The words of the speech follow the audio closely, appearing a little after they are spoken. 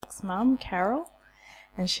Mercy's mum, Carol,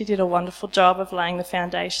 and she did a wonderful job of laying the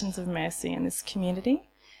foundations of Mercy in this community.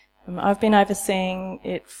 I've been overseeing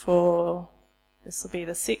it for, this will be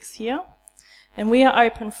the 6th year, and we are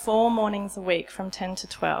open 4 mornings a week from 10 to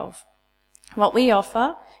 12. What we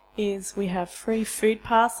offer is we have free food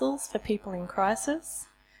parcels for people in crisis.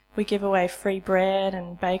 We give away free bread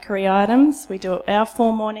and bakery items. We do our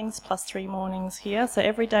 4 mornings plus 3 mornings here, so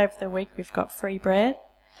every day of the week we've got free bread.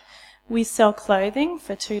 We sell clothing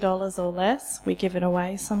for $2 or less. We give it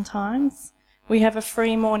away sometimes. We have a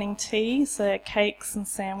free morning tea, so cakes and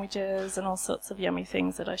sandwiches and all sorts of yummy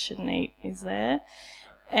things that I shouldn't eat is there.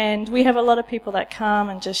 And we have a lot of people that come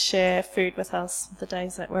and just share food with us the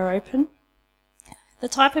days that we're open. The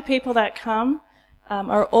type of people that come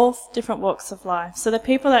are all different walks of life. So the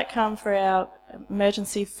people that come for our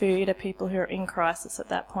emergency food are people who are in crisis at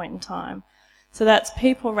that point in time. So that's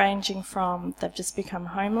people ranging from they've just become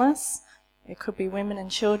homeless. It could be women and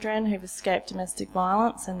children who've escaped domestic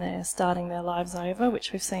violence and they're starting their lives over,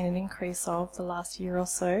 which we've seen an increase of the last year or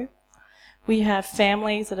so. We have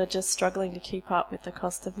families that are just struggling to keep up with the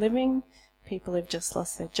cost of living, people who've just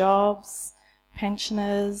lost their jobs,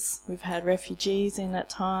 pensioners, we've had refugees in at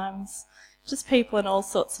times, just people in all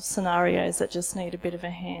sorts of scenarios that just need a bit of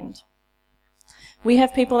a hand. We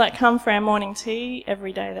have people that come for our morning tea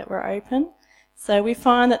every day that we're open. So we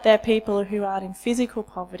find that they're people who aren't in physical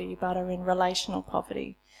poverty but are in relational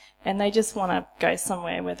poverty, and they just want to go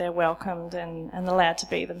somewhere where they're welcomed and allowed to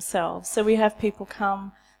be themselves. So we have people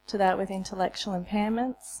come to that with intellectual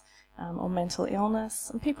impairments or mental illness,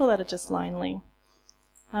 and people that are just lonely.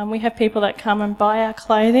 We have people that come and buy our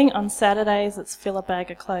clothing. On Saturdays it's fill a bag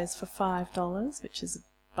of clothes for $5, which is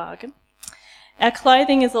a bargain. Our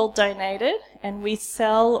clothing is all donated, and we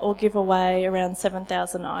sell or give away around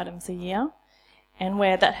 7,000 items a year, and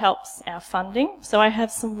where that helps our funding. So I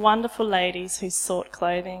have some wonderful ladies who sort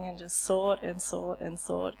clothing and just sort and sort and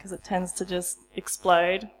sort because it tends to just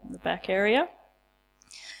explode in the back area.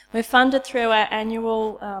 We're funded through our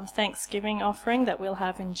annual Thanksgiving offering that we'll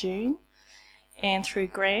have in June, and through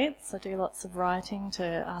grants. I do lots of writing to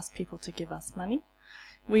ask people to give us money.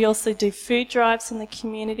 We also do food drives in the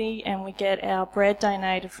community, and we get our bread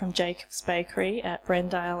donated from Jacob's Bakery at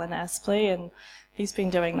Brendale and Aspley, and he's been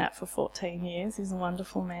doing that for 14 years. He's a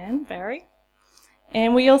wonderful man, Barry.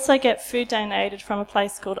 And we also get food donated from a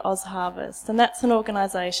place called Oz Harvest, and that's an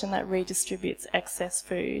organisation that redistributes excess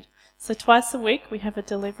food. So twice a week we have a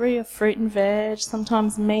delivery of fruit and veg,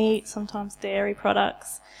 sometimes meat, sometimes dairy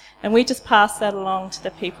products, and we just pass that along to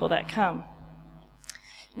the people that come.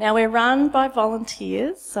 Now we're run by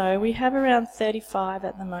volunteers, so we have around 35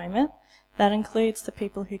 at the moment. That includes the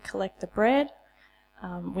people who collect the bread.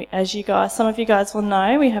 Some of you guys will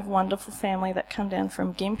know, we have a wonderful family that come down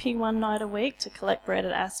from Gympie one night a week to collect bread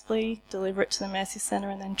at Aspley, deliver it to the Mercy Centre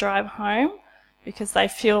and then drive home because they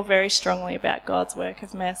feel very strongly about God's work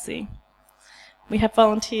of mercy. We have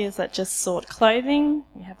volunteers that just sort clothing,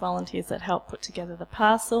 we have volunteers that help put together the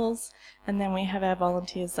parcels, and then we have our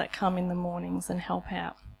volunteers that come in the mornings and help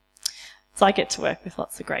out. So I get to work with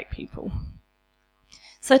lots of great people.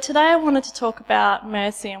 So today I wanted to talk about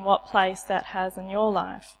mercy and what place that has in your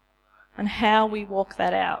life and how we walk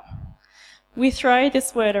that out. We throw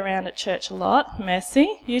this word around at church a lot,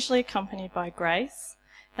 mercy, usually accompanied by grace.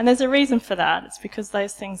 And there's a reason for that. It's because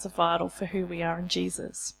those things are vital for who we are in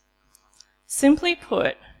Jesus. Simply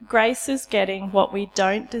put, grace is getting what we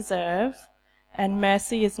don't deserve, and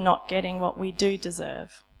mercy is not getting what we do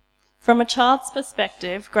deserve. From a child's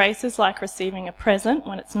perspective, grace is like receiving a present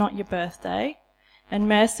when it's not your birthday, and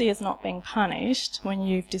mercy is not being punished when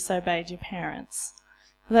you've disobeyed your parents.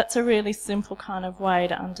 That's a really simple kind of way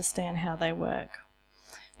to understand how they work.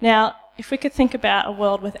 Now, if we could think about a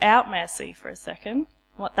world without mercy for a second,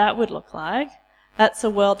 what that would look like, that's a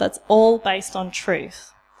world that's all based on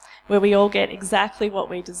truth, where we all get exactly what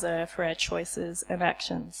we deserve for our choices and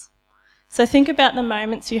actions. So think about the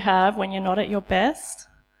moments you have when you're not at your best,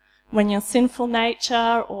 when your sinful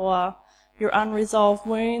nature or your unresolved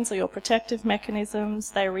wounds or your protective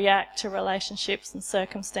mechanisms, they react to relationships and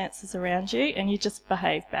circumstances around you and you just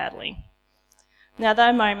behave badly. Now,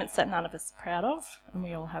 they're moments that none of us are proud of, and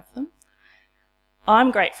we all have them.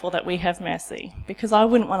 I'm grateful that we have mercy because I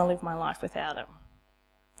wouldn't want to live my life without it.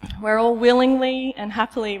 We're all willingly and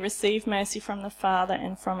happily receive mercy from the Father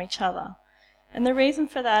and from each other. And the reason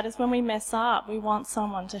for that is when we mess up, we want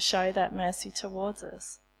someone to show that mercy towards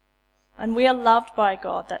us. And we are loved by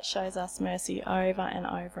God that shows us mercy over and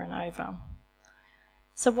over and over.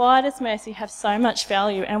 So why does mercy have so much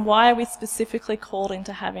value, and why are we specifically called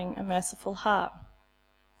into having a merciful heart?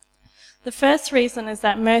 The first reason is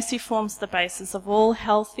that mercy forms the basis of all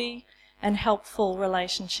healthy and helpful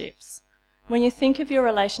relationships. When you think of your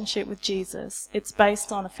relationship with Jesus, it's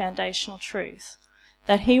based on a foundational truth,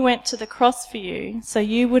 that he went to the cross for you so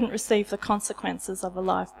you wouldn't receive the consequences of a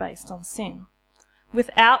life based on sin.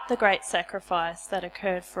 Without the great sacrifice that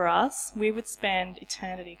occurred for us, we would spend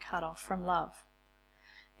eternity cut off from love.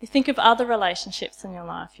 You think of other relationships in your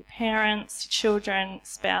life, your parents, your children,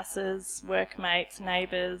 spouses, workmates,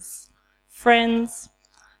 neighbours, friends.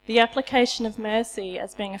 The application of mercy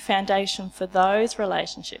as being a foundation for those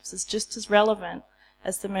relationships is just as relevant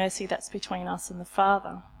as the mercy that's between us and the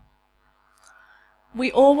Father.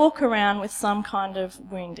 We all walk around with some kind of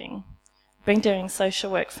wounding. Been doing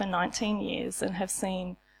social work for 19 years and have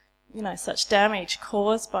seen, such damage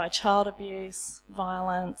caused by child abuse,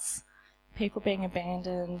 violence, people being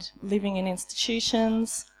abandoned, living in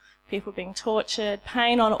institutions, people being tortured,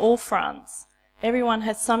 pain on all fronts. Everyone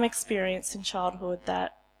has some experience in childhood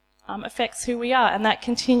that affects who we are, and that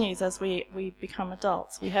continues as we become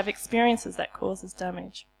adults. We have experiences that causes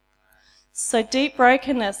damage. So deep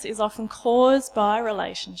brokenness is often caused by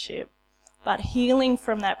relationship, but healing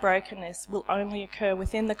from that brokenness will only occur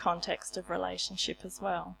within the context of relationship as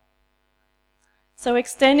well. So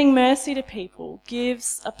extending mercy to people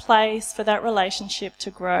gives a place for that relationship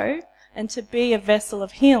to grow and to be a vessel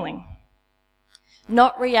of healing.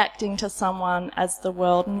 Not reacting to someone as the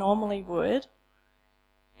world normally would,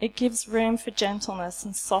 it gives room for gentleness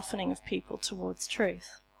and softening of people towards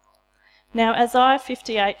truth. Now, Isaiah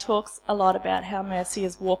 58 talks a lot about how mercy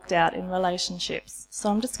is walked out in relationships. So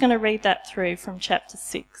I'm just going to read that through from chapter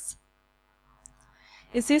 6.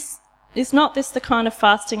 Is not this the kind of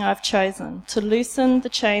fasting I've chosen, to loosen the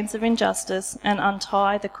chains of injustice and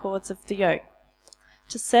untie the cords of the yoke,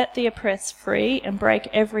 to set the oppressed free and break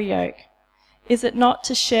every yoke? Is it not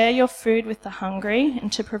to share your food with the hungry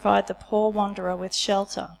and to provide the poor wanderer with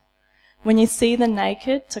shelter? When you see the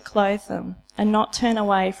naked, to clothe them, and not turn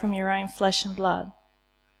away from your own flesh and blood.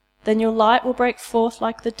 Then your light will break forth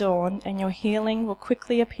like the dawn, and your healing will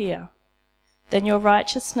quickly appear. Then your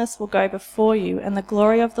righteousness will go before you, and the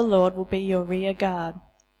glory of the Lord will be your rear guard.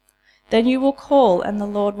 Then you will call, and the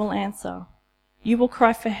Lord will answer. You will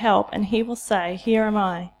cry for help, and he will say, Here am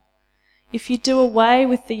I. If you do away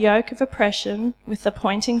with the yoke of oppression, with the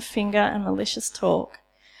pointing finger and malicious talk,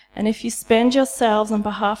 and if you spend yourselves on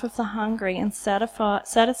behalf of the hungry and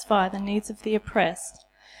satisfy the needs of the oppressed,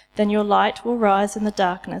 then your light will rise in the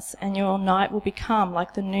darkness, and your night will become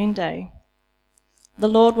like the noonday. The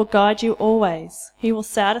Lord will guide you always. He will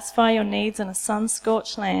satisfy your needs in a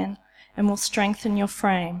sun-scorched land and will strengthen your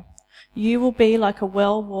frame. You will be like a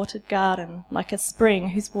well-watered garden, like a spring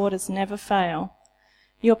whose waters never fail.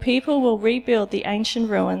 Your people will rebuild the ancient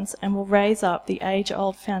ruins and will raise up the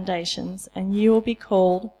age-old foundations, and you will be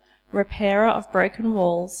called Repairer of Broken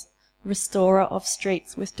Walls, Restorer of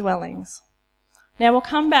Streets with Dwellings. Now we'll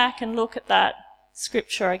come back and look at that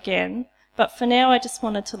scripture again, but for now I just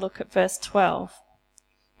wanted to look at verse 12.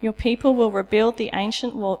 Your people will rebuild the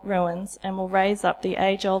ancient ruins and will raise up the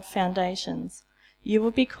age-old foundations. You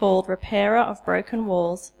will be called Repairer of Broken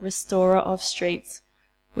Walls, Restorer of Streets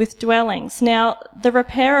with Dwellings. Now, the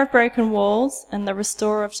Repairer of Broken Walls and the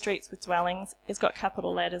Restorer of Streets with Dwellings has got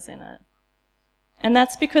capital letters in it. And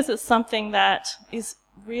that's because it's something that is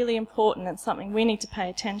really important and something we need to pay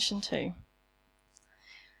attention to.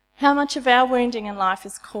 How much of our wounding in life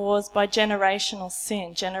is caused by generational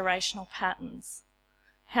sin, generational patterns?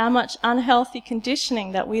 How much unhealthy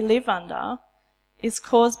conditioning that we live under is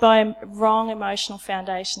caused by wrong emotional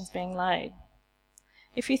foundations being laid?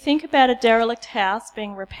 If you think about a derelict house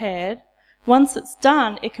being repaired, once it's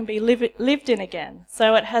done, it can be lived in again,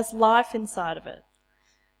 so it has life inside of it.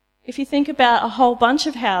 If you think about a whole bunch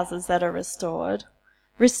of houses that are restored,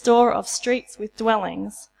 restorer of streets with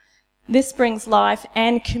dwellings, this brings life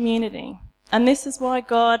and community. And this is why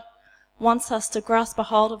God wants us to grasp a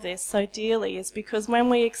hold of this so dearly, is because when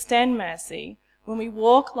we extend mercy, when we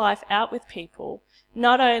walk life out with people,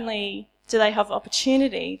 not only do they have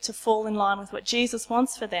opportunity to fall in line with what Jesus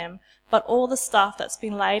wants for them, but all the stuff that's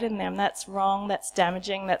been laid in them that's wrong, that's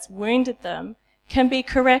damaging, that's wounded them, can be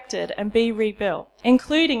corrected and be rebuilt,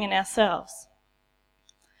 including in ourselves.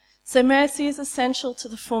 So mercy is essential to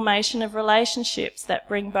the formation of relationships that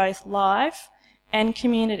bring both life and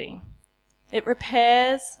community. It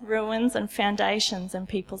repairs ruins and foundations in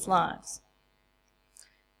people's lives.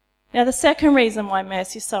 Now, the second reason why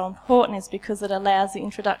mercy is so important is because it allows the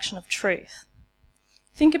introduction of truth.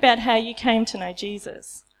 Think about how you came to know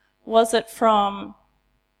Jesus. Was it from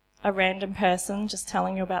a random person just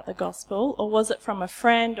telling you about the gospel, or was it from a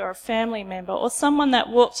friend or a family member or someone that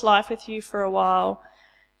walked life with you for a while,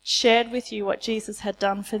 shared with you what Jesus had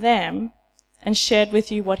done for them, and shared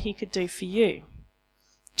with you what he could do for you.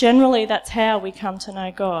 Generally, that's how we come to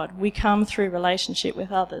know God. We come through relationship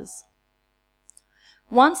with others.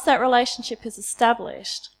 Once that relationship is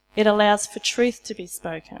established, it allows for truth to be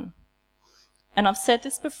spoken. And I've said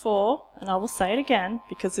this before, and I will say it again,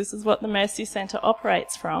 because this is what the Mercy Centre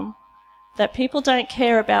operates from, that people don't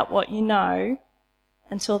care about what you know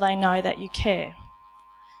until they know that you care.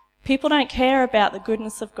 People don't care about the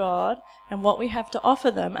goodness of God and what we have to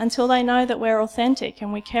offer them until they know that we're authentic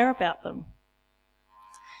and we care about them.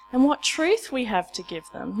 And what truth we have to give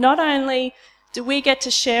them. Not only do we get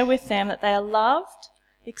to share with them that they are loved,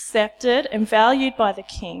 accepted and valued by the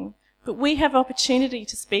King, but we have opportunity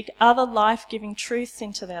to speak other life-giving truths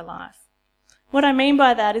into their life. What I mean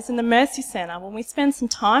by that is in the Mercy Centre, when we spend some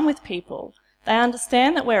time with people, they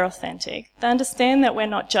understand that we're authentic, they understand that we're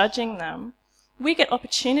not judging them. We get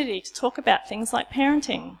opportunity to talk about things like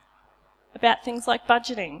parenting, about things like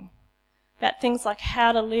budgeting, about things like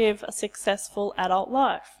how to live a successful adult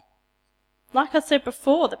life. Like I said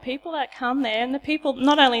before, the people that come there, and the people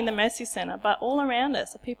not only in the Mercy Centre, but all around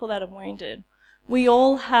us, are people that are wounded. We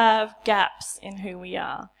all have gaps in who we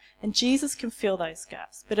are, and Jesus can fill those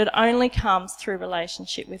gaps, but it only comes through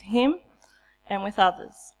relationship with him and with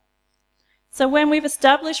others. So when we've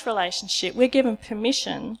established relationship, we're given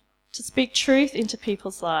permission to speak truth into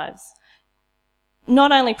people's lives.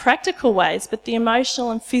 Not only practical ways, but the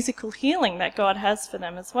emotional and physical healing that God has for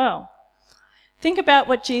them as well. Think about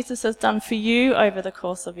what Jesus has done for you over the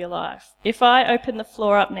course of your life. If I opened the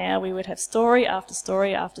floor up now, we would have story after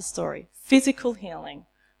story after story. Physical healing,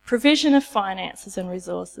 provision of finances and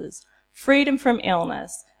resources, freedom from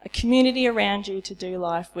illness, a community around you to do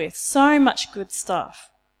life with. So much good stuff.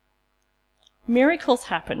 Miracles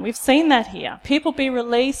happen. We've seen that here. People be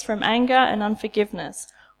released from anger and unforgiveness.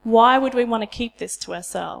 Why would we want to keep this to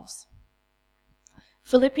ourselves?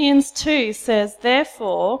 Philippians 2 says,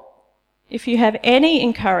 therefore, if you have any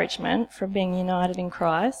encouragement from being united in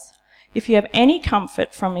Christ, if you have any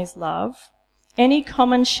comfort from his love, any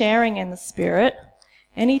common sharing in the Spirit,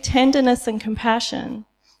 any tenderness and compassion,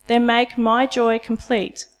 then make my joy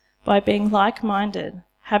complete by being like-minded,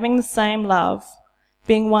 having the same love,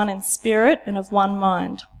 being one in spirit and of one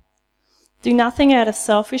mind. Do nothing out of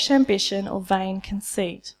selfish ambition or vain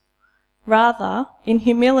conceit. Rather, in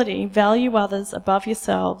humility, value others above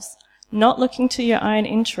yourselves, not looking to your own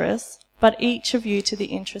interests, but each of you to the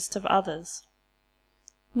interest of others.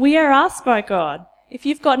 We are asked by God, if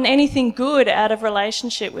you've gotten anything good out of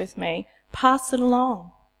relationship with me, pass it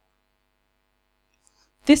along.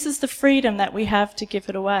 This is the freedom that we have to give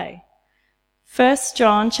it away. 1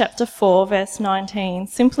 John chapter 4 verse 19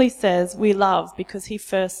 simply says, we love because he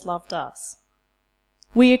first loved us.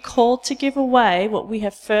 We are called to give away what we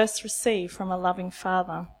have first received from a loving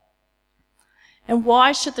Father. And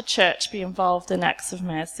why should the church be involved in acts of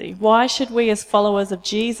mercy? Why should we as followers of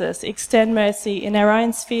Jesus extend mercy in our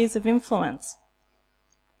own spheres of influence?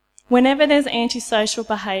 Whenever there's antisocial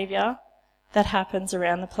behaviour that happens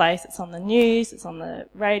around the place, it's on the news, it's on the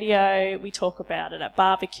radio, we talk about it at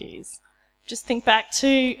barbecues. Just think back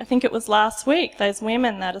to, I think it was last week, those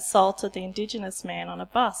women that assaulted the Indigenous man on a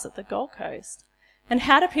bus at the Gold Coast. And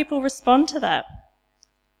how do people respond to that?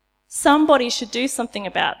 Somebody should do something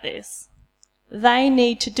about this. They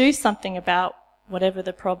need to do something about whatever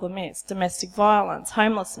the problem is. Domestic violence,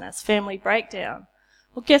 homelessness, family breakdown.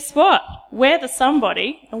 Well, guess what? We're the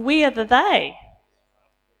somebody and we are the they.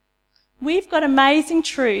 We've got amazing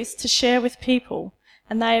truths to share with people,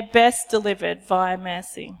 and they are best delivered via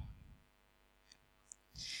mercy.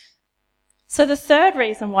 So the third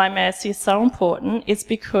reason why mercy is so important is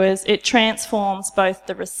because it transforms both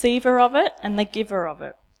the receiver of it and the giver of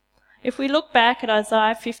it. If we look back at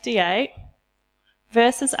Isaiah 58,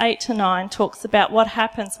 verses 8 to 9 talks about what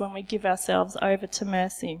happens when we give ourselves over to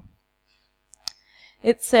mercy.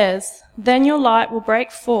 It says, then your light will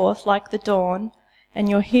break forth like the dawn, and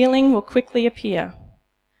your healing will quickly appear.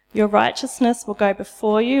 Your righteousness will go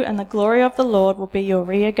before you, and the glory of the Lord will be your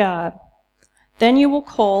rear guard. Then you will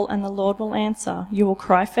call, and the Lord will answer. You will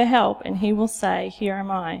cry for help, and he will say, here am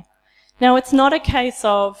I. Now, it's not a case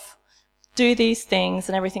of do these things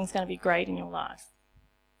and everything's going to be great in your life.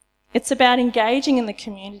 It's about engaging in the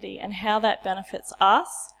community and how that benefits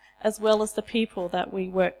us as well as the people that we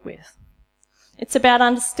work with. It's about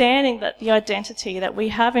understanding that the identity that we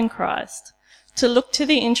have in Christ, to look to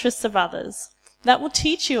the interests of others, that will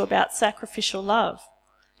teach you about sacrificial love.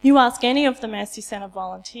 You ask any of the Mercy Centre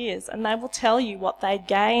volunteers and they will tell you what they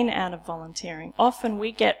gain out of volunteering. Often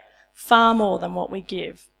we get far more than what we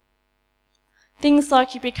give. Things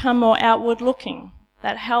like you become more outward looking.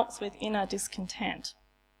 That helps with inner discontent.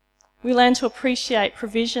 We learn to appreciate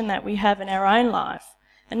provision that we have in our own life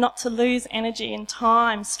and not to lose energy and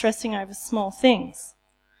time stressing over small things.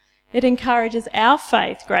 It encourages our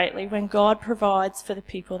faith greatly when God provides for the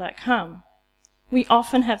people that come. We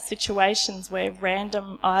often have situations where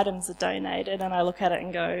random items are donated and I look at it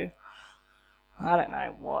and go, I don't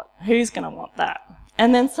know what, who's going to want that?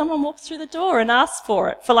 And then someone walks through the door and asks for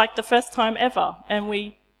it for like the first time ever, and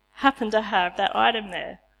we happen to have that item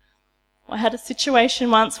there. I had a situation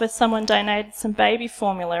once where someone donated some baby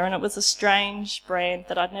formula and it was a strange brand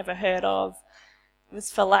that I'd never heard of. It was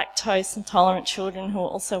for lactose intolerant children who were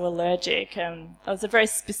also allergic, and it was a very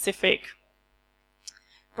specific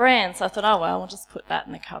brand, so I thought, oh well, we'll just put that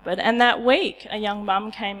in the cupboard. And that week a young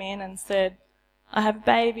mum came in and said, I have a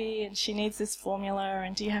baby and she needs this formula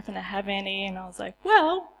and do you happen to have any? And I was like,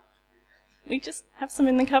 well, we just have some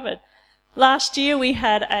in the cupboard. Last year we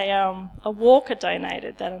had a walker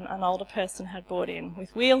donated that an older person had bought in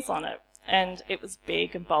with wheels on it, and it was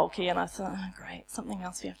big and bulky, and I thought, oh great, something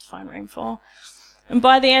else we have to find room for. And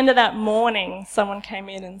by the end of that morning someone came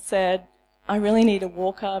in and said, I really need a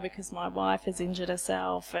walker because my wife has injured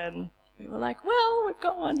herself, and we were like, well, we've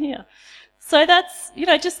got one here. So that's,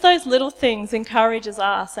 just those little things encourages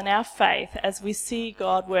us and our faith as we see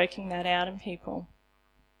God working that out in people.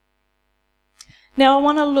 Now I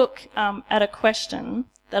want to look at a question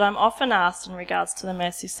that I'm often asked in regards to the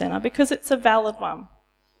Mercy Centre because it's a valid one.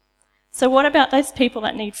 So what about those people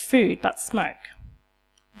that need food but smoke?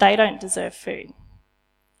 They don't deserve food.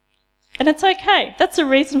 And it's okay. That's a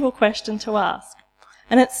reasonable question to ask.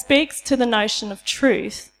 And it speaks to the notion of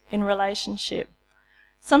truth in relationship.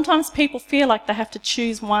 Sometimes people feel like they have to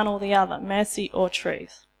choose one or the other, mercy or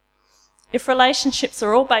truth. If relationships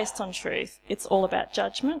are all based on truth, it's all about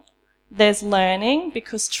judgment. There's learning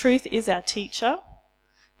because truth is our teacher,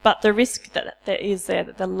 but the risk that there is there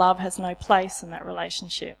that the love has no place in that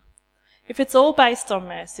relationship. If it's all based on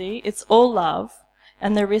mercy, it's all love,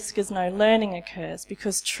 and the risk is no learning occurs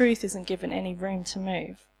because truth isn't given any room to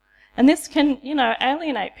move. And this can,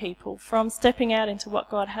 alienate people from stepping out into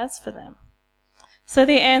what God has for them. So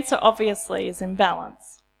the answer obviously is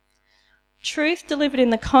imbalance. Truth delivered in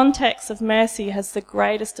the context of mercy has the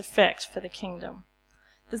greatest effect for the kingdom.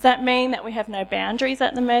 Does that mean that we have no boundaries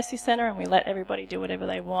at the Mercy Centre and we let everybody do whatever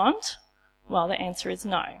they want? Well, the answer is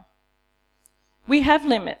no. We have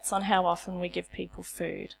limits on how often we give people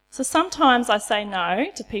food. So sometimes I say no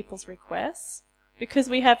to people's requests because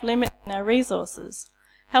we have limits in our resources.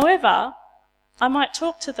 However, I might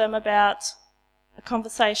talk to them about a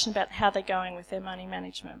conversation about how they're going with their money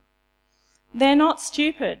management. They're not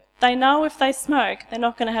stupid. They know if they smoke, they're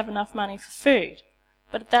not going to have enough money for food.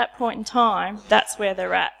 But at that point in time, that's where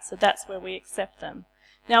they're at, so that's where we accept them.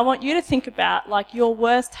 Now I want you to think about like your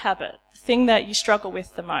worst habit, the thing that you struggle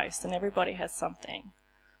with the most, and everybody has something.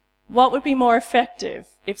 What would be more effective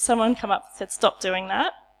if someone came up and said, stop doing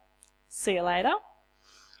that, see you later?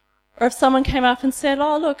 Or if someone came up and said,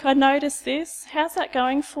 oh look, I noticed this, how's that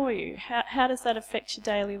going for you? How does that affect your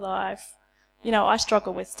daily life? I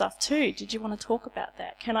struggle with stuff too, did you want to talk about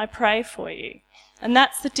that? Can I pray for you? And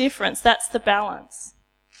that's the difference, that's the balance.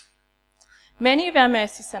 Many of our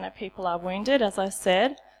Mercy Centre people are wounded, as I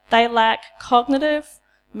said. They lack cognitive,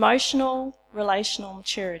 emotional, relational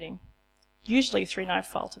maturity, usually through no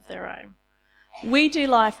fault of their own. We do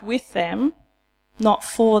life with them, not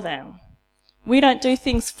for them. We don't do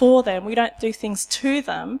things for them, we don't do things to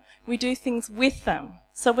them, we do things with them.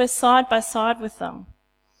 So we're side by side with them.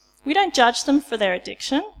 We don't judge them for their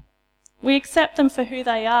addiction. We accept them for who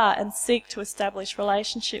they are and seek to establish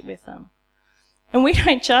relationship with them. And we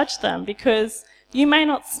don't judge them because you may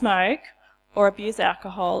not smoke or abuse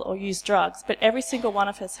alcohol or use drugs, but every single one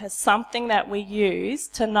of us has something that we use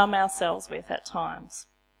to numb ourselves with at times.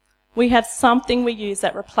 We have something we use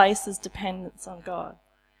that replaces dependence on God.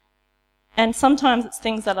 And sometimes it's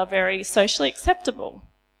things that are very socially acceptable.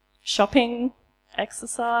 Shopping,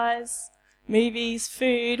 exercise, movies,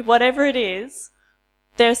 food, whatever it is,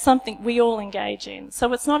 there's something we all engage in.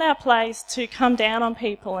 So it's not our place to come down on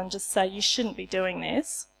people and just say, you shouldn't be doing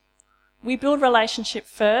this. We build relationship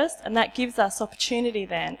first, and that gives us opportunity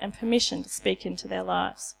then and permission to speak into their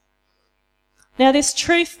lives. Now this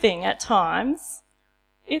truth thing at times,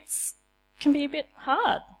 it can be a bit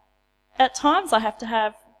hard. At times I have to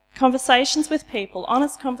have conversations with people,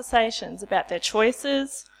 honest conversations about their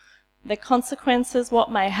choices, their consequences,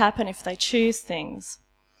 what may happen if they choose things.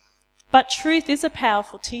 But truth is a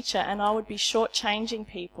powerful teacher, and I would be shortchanging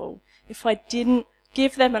people if I didn't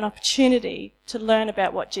give them an opportunity to learn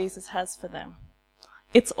about what Jesus has for them.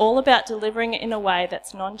 It's all about delivering it in a way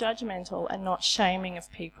that's non-judgmental and not shaming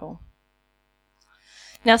of people.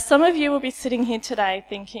 Now, some of you will be sitting here today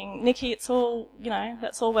thinking, Nikki, it's all,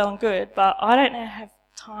 that's all well and good, but I don't have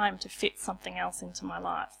time to fit something else into my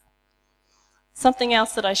life. Something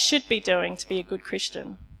else that I should be doing to be a good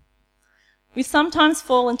Christian. We sometimes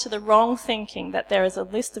fall into the wrong thinking that there is a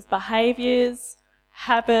list of behaviours,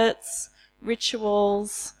 habits,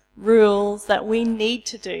 rituals, rules that we need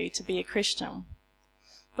to do to be a Christian.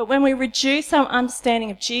 But when we reduce our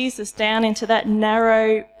understanding of Jesus down into that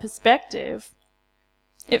narrow perspective,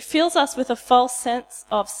 it fills us with a false sense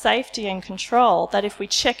of safety and control that if we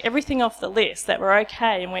check everything off the list, that we're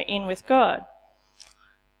okay and we're in with God.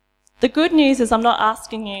 The good news is I'm not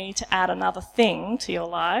asking you to add another thing to your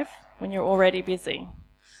life when you're already busy.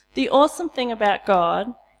 The awesome thing about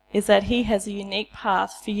God is that he has a unique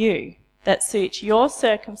path for you that suits your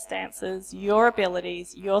circumstances, your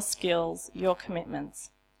abilities, your skills, your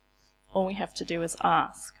commitments. All we have to do is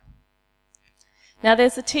ask. Now,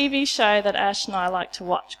 there's a TV show that Ash and I like to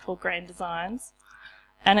watch called Grand Designs,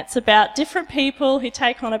 and it's about different people who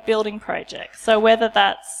take on a building project. So whether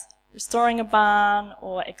that's restoring a barn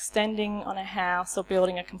or extending on a house or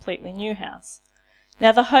building a completely new house.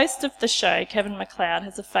 Now, the host of the show, Kevin MacLeod,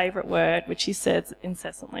 has a favourite word, which he says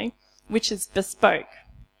incessantly, which is bespoke.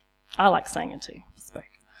 I like saying it too, bespoke.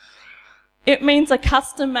 It means a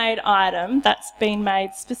custom-made item that's been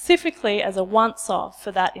made specifically as a once-off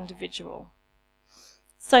for that individual.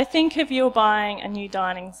 So think of you buying a new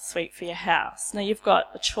dining suite for your house. Now, you've got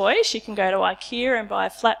a choice. You can go to IKEA and buy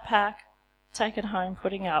a flat pack, take it home,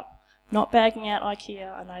 putting up. Not bagging out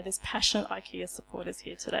IKEA. I know there's passionate IKEA supporters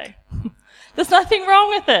here today. There's nothing wrong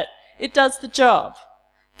with it. It does the job.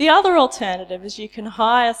 The other alternative is you can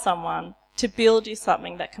hire someone to build you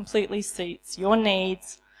something that completely suits your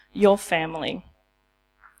needs, your family.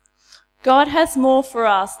 God has more for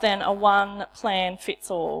us than a one plan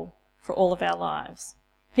fits all for all of our lives.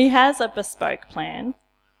 He has a bespoke plan,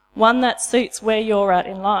 one that suits where you're at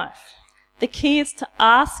in life. The key is to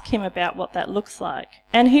ask him about what that looks like,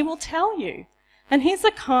 and he will tell you. And he's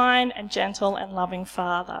a kind and gentle and loving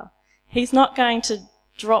Father. He's not going to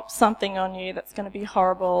drop something on you that's going to be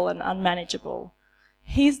horrible and unmanageable.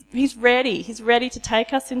 He's ready. He's ready to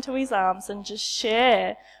take us into his arms and just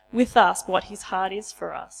share with us what his heart is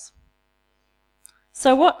for us.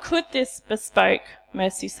 So what could this bespoke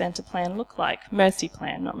Mercy Centre plan look like? Mercy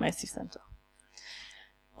plan, not Mercy Centre.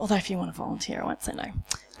 Although if you want to volunteer, I won't say no.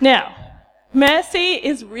 Now, mercy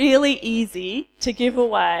is really easy to give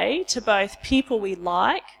away to both people we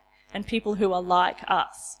like and people who are like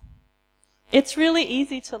us. It's really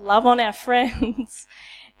easy to love on our friends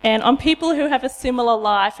and on people who have a similar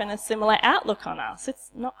life and a similar outlook on us. It's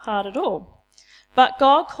not hard at all. But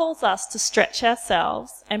God calls us to stretch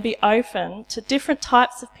ourselves and be open to different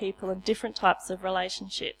types of people and different types of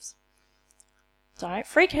relationships. Don't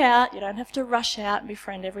freak out. You don't have to rush out and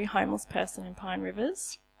befriend every homeless person in Pine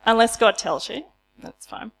Rivers. Unless God tells you, that's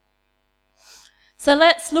fine. So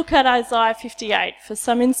let's look at Isaiah 58 for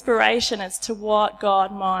some inspiration as to what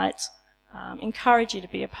God might encourage you to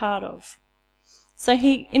be a part of. So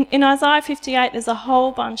in Isaiah 58, there's a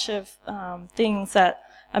whole bunch of things that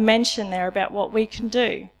are mentioned there about what we can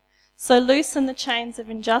do. So loosen the chains of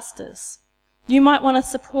injustice. You might want to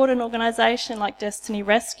support an organisation like Destiny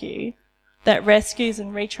Rescue that rescues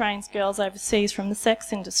and retrains girls overseas from the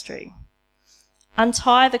sex industry.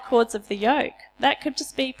 Untie the cords of the yoke. That could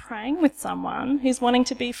just be praying with someone who's wanting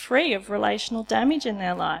to be free of relational damage in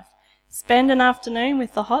their life. Spend an afternoon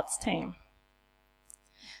with the HOTS team.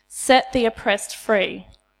 Set the oppressed free.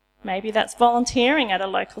 Maybe that's volunteering at a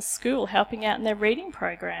local school, helping out in their reading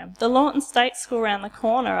program. The Lawton State School around the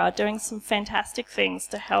corner are doing some fantastic things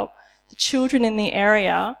to help the children in the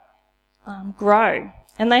area grow.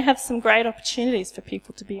 And they have some great opportunities for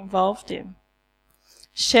people to be involved in.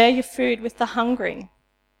 Share your food with the hungry.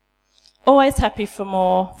 Always happy for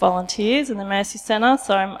more volunteers in the Mercy Centre,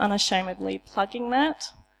 so I'm unashamedly plugging that.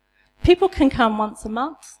 People can come once a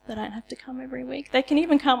month. They don't have to come every week. They can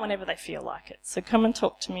even come whenever they feel like it. So come and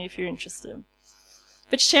talk to me if you're interested.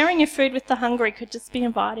 But sharing your food with the hungry could just be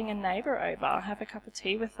inviting a neighbour over, have a cup of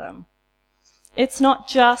tea with them. It's not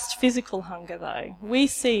just physical hunger, though. We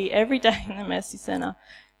see every day in the Mercy Centre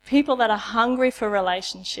people that are hungry for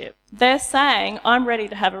relationship. They're saying, I'm ready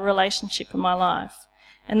to have a relationship in my life.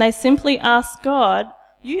 And they simply ask God,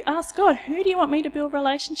 you ask God, who do you want me to build a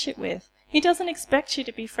relationship with? He doesn't expect you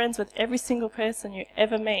to be friends with every single person you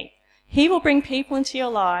ever meet. He will bring people into your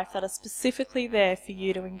life that are specifically there for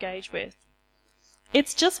you to engage with.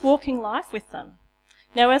 It's just walking life with them.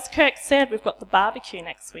 Now, as Kirk said, we've got the barbecue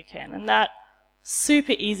next weekend, and that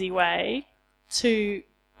super easy way to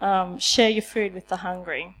share your food with the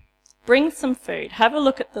hungry. Bring some food, have a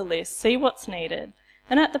look at the list, see what's needed,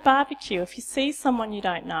 And at the barbecue, if you see someone you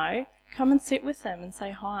don't know, come and sit with them and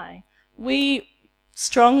say hi. We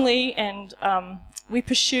strongly and we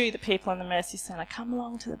pursue the people in the Mercy Centre. Come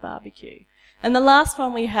along to the barbecue. And the last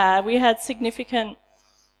one we had significant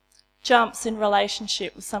jumps in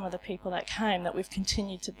relationship with some of the people that came that we've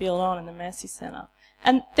continued to build on in the Mercy Centre.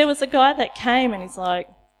 And there was a guy that came and he's like,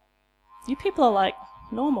 you people are like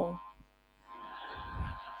normal.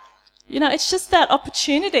 You know, it's just that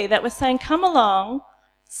opportunity that we're saying, come along,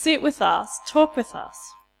 sit with us, talk with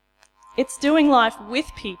us. It's doing life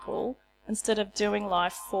with people instead of doing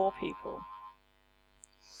life for people.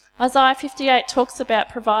 Isaiah 58 talks about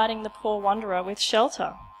providing the poor wanderer with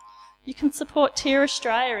shelter. You can support Tear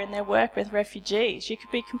Australia in their work with refugees. You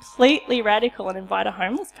could be completely radical and invite a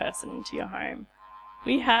homeless person into your home.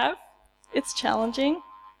 We have. It's challenging.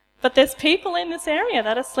 But there's people in this area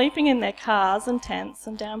that are sleeping in their cars and tents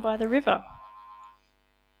and down by the river.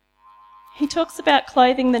 He talks about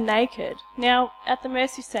clothing the naked. Now, at the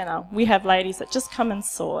Mercy Centre, we have ladies that just come and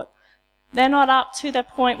sort. They're not up to the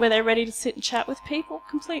point where they're ready to sit and chat with people.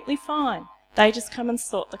 Completely fine. They just come and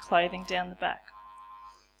sort the clothing down the back.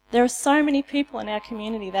 There are so many people in our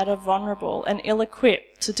community that are vulnerable and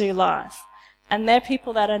ill-equipped to do life. And they're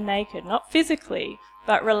people that are naked, not physically,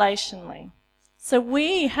 but relationally. So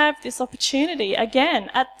we have this opportunity, again,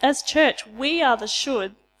 as church, we are the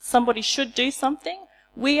should. Somebody should do something.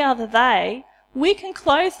 We are the they. We can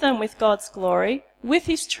clothe them with God's glory, with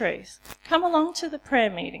His truth. Come along to the prayer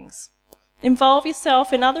meetings. Involve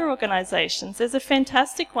yourself in other organisations. There's a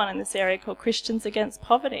fantastic one in this area called Christians Against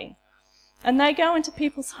Poverty. And they go into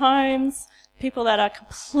people's homes, people that are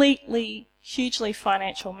completely, hugely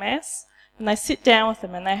financial mess, and they sit down with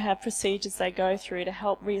them and they have procedures they go through to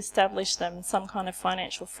help re-establish them in some kind of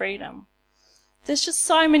financial freedom. There's just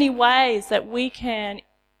so many ways that we can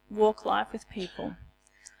walk life with people.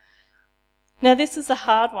 Now this is a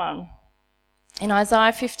hard one. In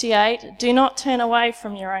Isaiah 58, do not turn away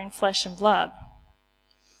from your own flesh and blood.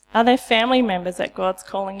 Are there family members that God's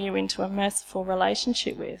calling you into a merciful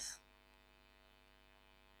relationship with?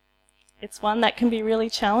 It's one that can be really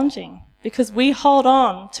challenging because we hold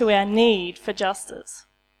on to our need for justice.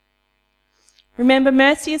 Remember,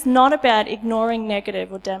 mercy is not about ignoring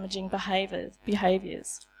negative or damaging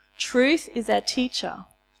behaviours. Truth is our teacher.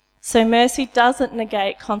 So mercy doesn't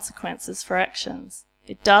negate consequences for actions.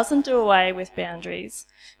 It doesn't do away with boundaries.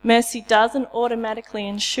 Mercy doesn't automatically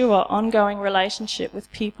ensure ongoing relationship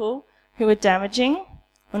with people who are damaging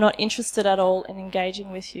or not interested at all in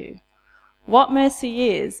engaging with you. What mercy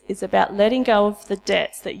is about letting go of the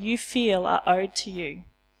debts that you feel are owed to you.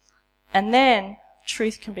 And then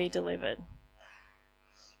truth can be delivered.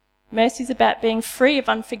 Mercy is about being free of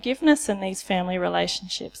unforgiveness in these family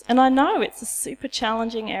relationships. And I know it's a super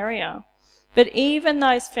challenging area. But even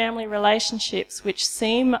those family relationships which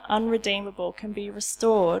seem unredeemable can be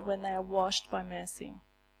restored when they are washed by mercy.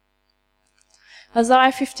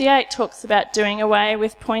 Isaiah 58 talks about doing away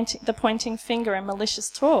with the pointing finger and malicious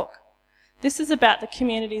talk. This is about the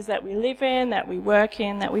communities that we live in, that we work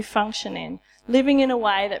in, that we function in, living in a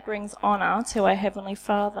way that brings honour to our Heavenly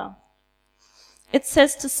Father. It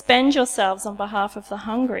says to spend yourselves on behalf of the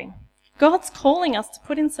hungry. God's calling us to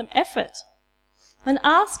put in some effort and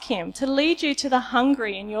ask Him to lead you to the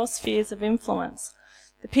hungry in your spheres of influence,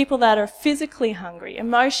 the people that are physically hungry,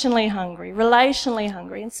 emotionally hungry, relationally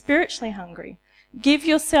hungry, and spiritually hungry. Give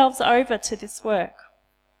yourselves over to this work.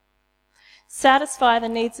 Satisfy the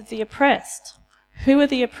needs of the oppressed. Who are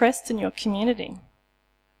the oppressed in your community?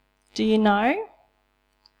 Do you know?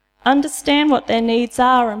 Understand what their needs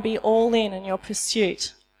are and be all in your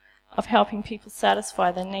pursuit of helping people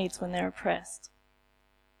satisfy their needs when they're oppressed.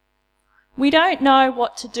 We don't know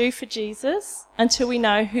what to do for Jesus until we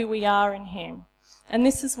know who we are in Him. And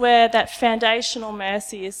this is where that foundational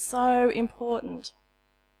mercy is so important.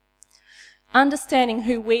 Understanding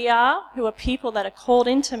who we are, who are people that are called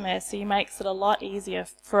into mercy, makes it a lot easier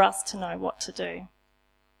for us to know what to do.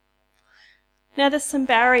 Now, there's some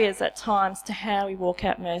barriers at times to how we walk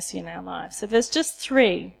out mercy in our lives. So there's just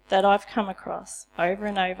 3 that I've come across over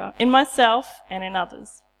and over, in myself and in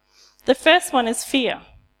others. The first one is fear.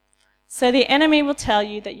 So the enemy will tell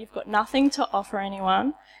you that you've got nothing to offer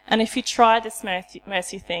anyone, and if you try this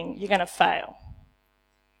mercy thing, you're going to fail.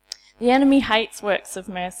 The enemy hates works of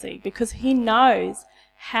mercy because he knows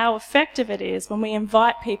how effective it is when we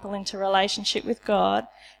invite people into relationship with God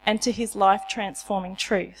and to His life-transforming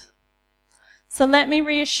truth. So let me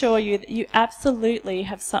reassure you that you absolutely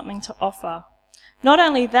have something to offer. Not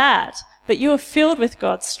only that, but you are filled with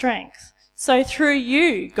God's strength. So through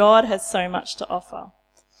you, God has so much to offer.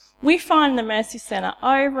 We find in the Mercy Centre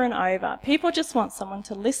over and over, people just want someone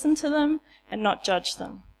to listen to them and not judge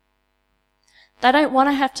them. They don't want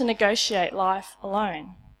to have to negotiate life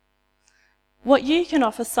alone. What you can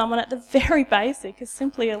offer someone at the very basic is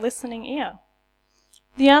simply a listening ear.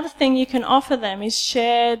 The other thing you can offer them is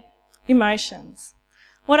shared emotions.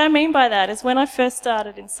 What I mean by that is when I first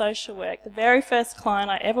started in social work, the very first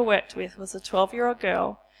client I ever worked with was a 12-year-old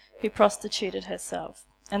girl who prostituted herself.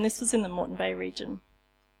 And this was in the Moreton Bay region.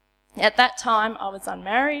 At that time, I was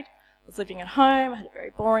unmarried, I was living at home, I had a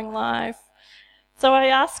very boring life. So I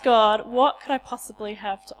asked God, what could I possibly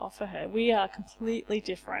have to offer her? We are completely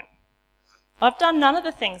different. I've done none of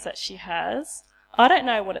the things that she has. I don't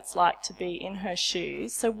know what it's like to be in her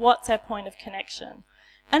shoes, so what's our point of connection?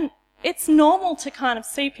 And it's normal to kind of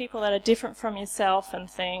see people that are different from yourself and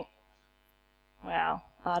think, wow,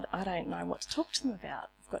 I don't know what to talk to them about.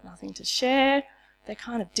 I've got nothing to share. They're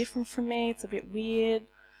kind of different from me. It's a bit weird.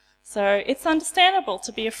 So it's understandable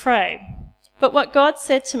to be afraid. But what God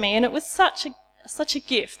said to me, and it was such a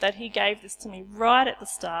gift that he gave this to me right at the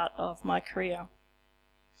start of my career,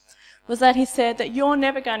 was that he said that you're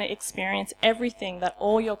never going to experience everything that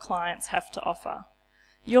all your clients have to offer.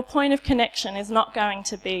 Your point of connection is not going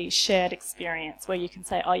to be shared experience where you can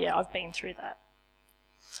say, oh yeah, I've been through that.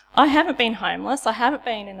 I haven't been homeless, I haven't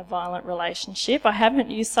been in a violent relationship, I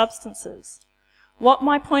haven't used substances. What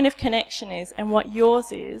my point of connection is and what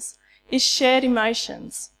yours is shared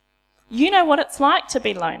emotions. You know what it's like to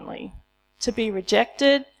be lonely, to be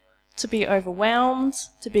rejected, to be overwhelmed,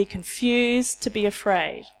 to be confused, to be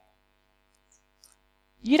afraid.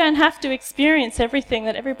 You don't have to experience everything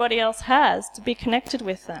that everybody else has to be connected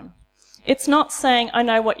with them. It's not saying, I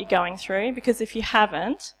know what you're going through, because if you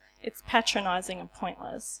haven't, it's patronising and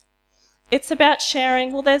pointless. It's about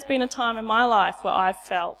sharing, well, there's been a time in my life where I've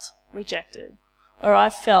felt rejected, or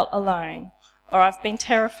I've felt alone, or I've been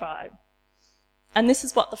terrified. And this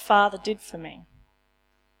is what the Father did for me.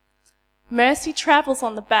 Mercy travels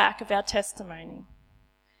on the back of our testimony.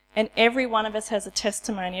 And every one of us has a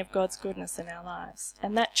testimony of God's goodness in our lives.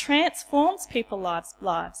 And that transforms people's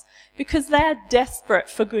lives because they are desperate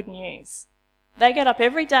for good news. They get up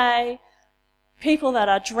every day, people that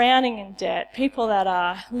are drowning in debt, people that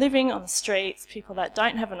are living on the streets, people that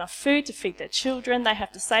don't have enough food to feed their children. They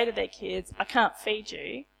have to say to their kids, I can't feed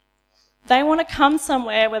you. They want to come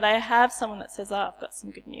somewhere where they have someone that says, oh, I've got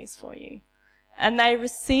some good news for you. And they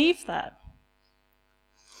receive that.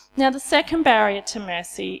 Now, the second barrier to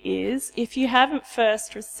mercy is if you haven't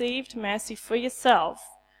first received mercy for yourself,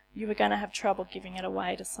 you are going to have trouble giving it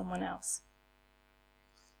away to someone else.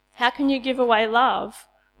 How can you give away love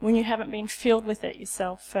when you haven't been filled with it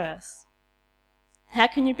yourself first? How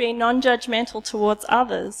can you be non-judgmental towards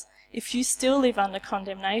others if you still live under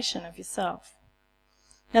condemnation of yourself?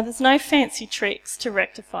 Now, there's no fancy tricks to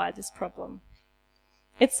rectify this problem.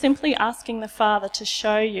 It's simply asking the Father to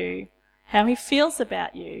show you how he feels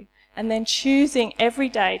about you, and then choosing every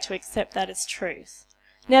day to accept that as truth.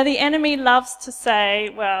 Now, the enemy loves to say,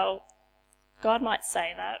 well, God might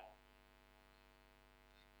say that,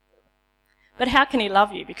 but how can he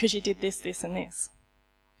love you because you did this, this, and this?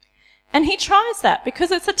 And he tries that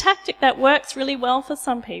because it's a tactic that works really well for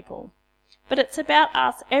some people. But it's about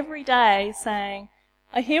us every day saying,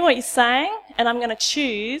 I hear what you're saying, and I'm going to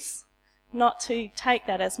choose not to take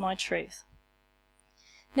that as my truth.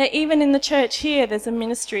 Now, even in the church here, there's a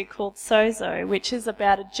ministry called Sozo, which is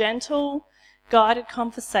about a gentle, guided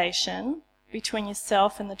conversation between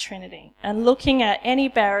yourself and the Trinity, and looking at any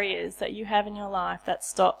barriers that you have in your life that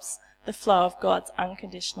stops the flow of God's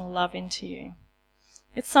unconditional love into you.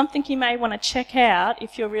 It's something you may want to check out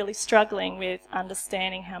if you're really struggling with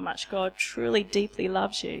understanding how much God truly deeply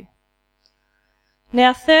loves you.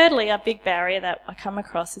 Now, thirdly, a big barrier that I come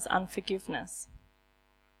across is unforgiveness.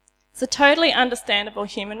 It's a totally understandable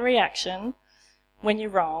human reaction when you're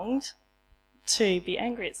wronged to be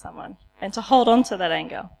angry at someone and to hold on to that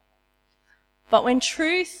anger. But when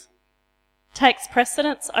truth takes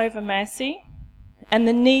precedence over mercy and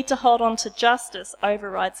the need to hold on to justice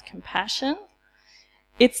overrides compassion,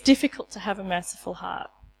 it's difficult to have a merciful heart.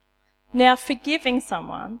 Now, forgiving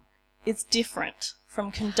someone is different from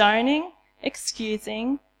condoning,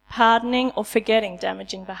 excusing, pardoning, or forgetting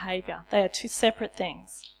damaging behaviour. They are two separate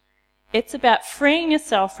things. It's about freeing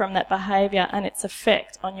yourself from that behaviour and its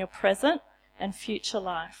effect on your present and future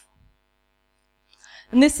life.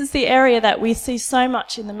 And this is the area that we see so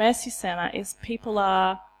much in the Mercy Centre, is people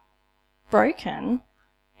are broken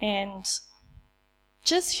and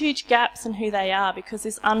just huge gaps in who they are because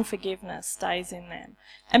this unforgiveness stays in them.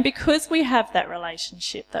 And because we have that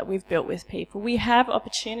relationship that we've built with people, we have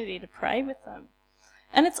opportunity to pray with them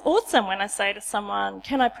And it's awesome when I say to someone,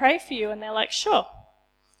 can I pray for you? And they're like, sure.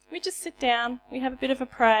 We just sit down, we have a bit of a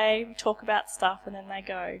pray, we talk about stuff, and then they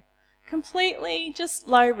go. Completely just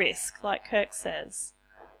low risk, like Kirk says.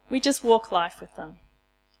 We just walk life with them.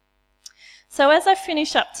 So as I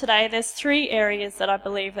finish up today, there's 3 areas that I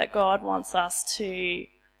believe that God wants us to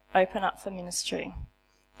open up for ministry.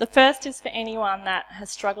 The first is for anyone that has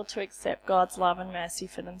struggled to accept God's love and mercy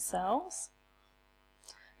for themselves.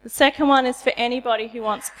 The second one is for anybody who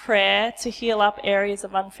wants prayer to heal up areas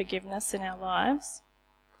of unforgiveness in our lives.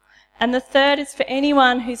 And the third is for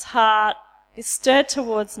anyone whose heart is stirred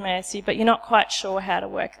towards mercy, but you're not quite sure how to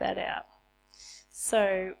work that out.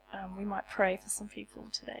 So we might pray for some people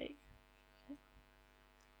today.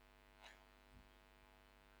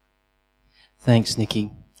 Thanks,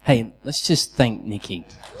 Nikki. Hey, let's just thank Nikki.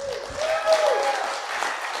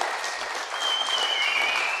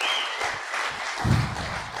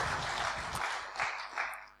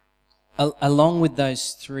 Along with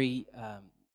those 3